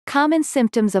Common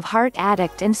symptoms of heart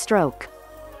attack and stroke.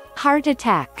 Heart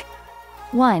attack.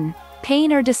 1.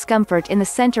 Pain or discomfort in the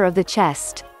center of the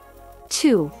chest.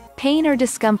 2. Pain or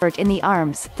discomfort in the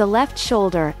arms, the left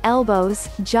shoulder, elbows,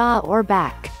 jaw or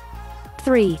back.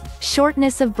 3.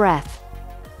 Shortness of breath.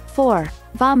 4.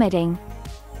 Vomiting.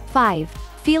 5.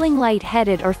 Feeling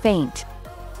lightheaded or faint.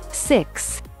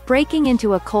 6. Breaking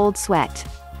into a cold sweat.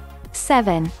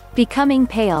 7. Becoming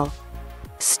pale.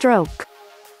 Stroke.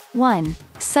 1.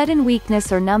 Sudden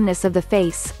weakness or numbness of the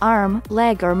face, arm,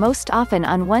 leg or most often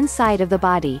on one side of the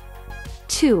body.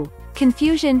 2.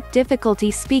 Confusion,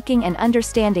 difficulty speaking and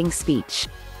understanding speech.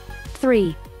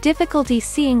 3. Difficulty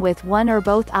seeing with one or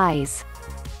both eyes.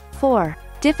 4.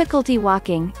 Difficulty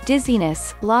walking,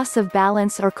 dizziness, loss of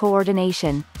balance or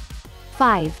coordination.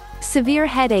 5. Severe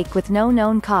headache with no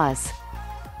known cause.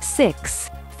 6.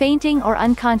 Fainting or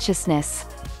unconsciousness.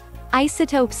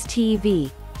 Isotopes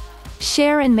TV.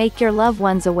 Share and make your loved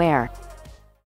ones aware.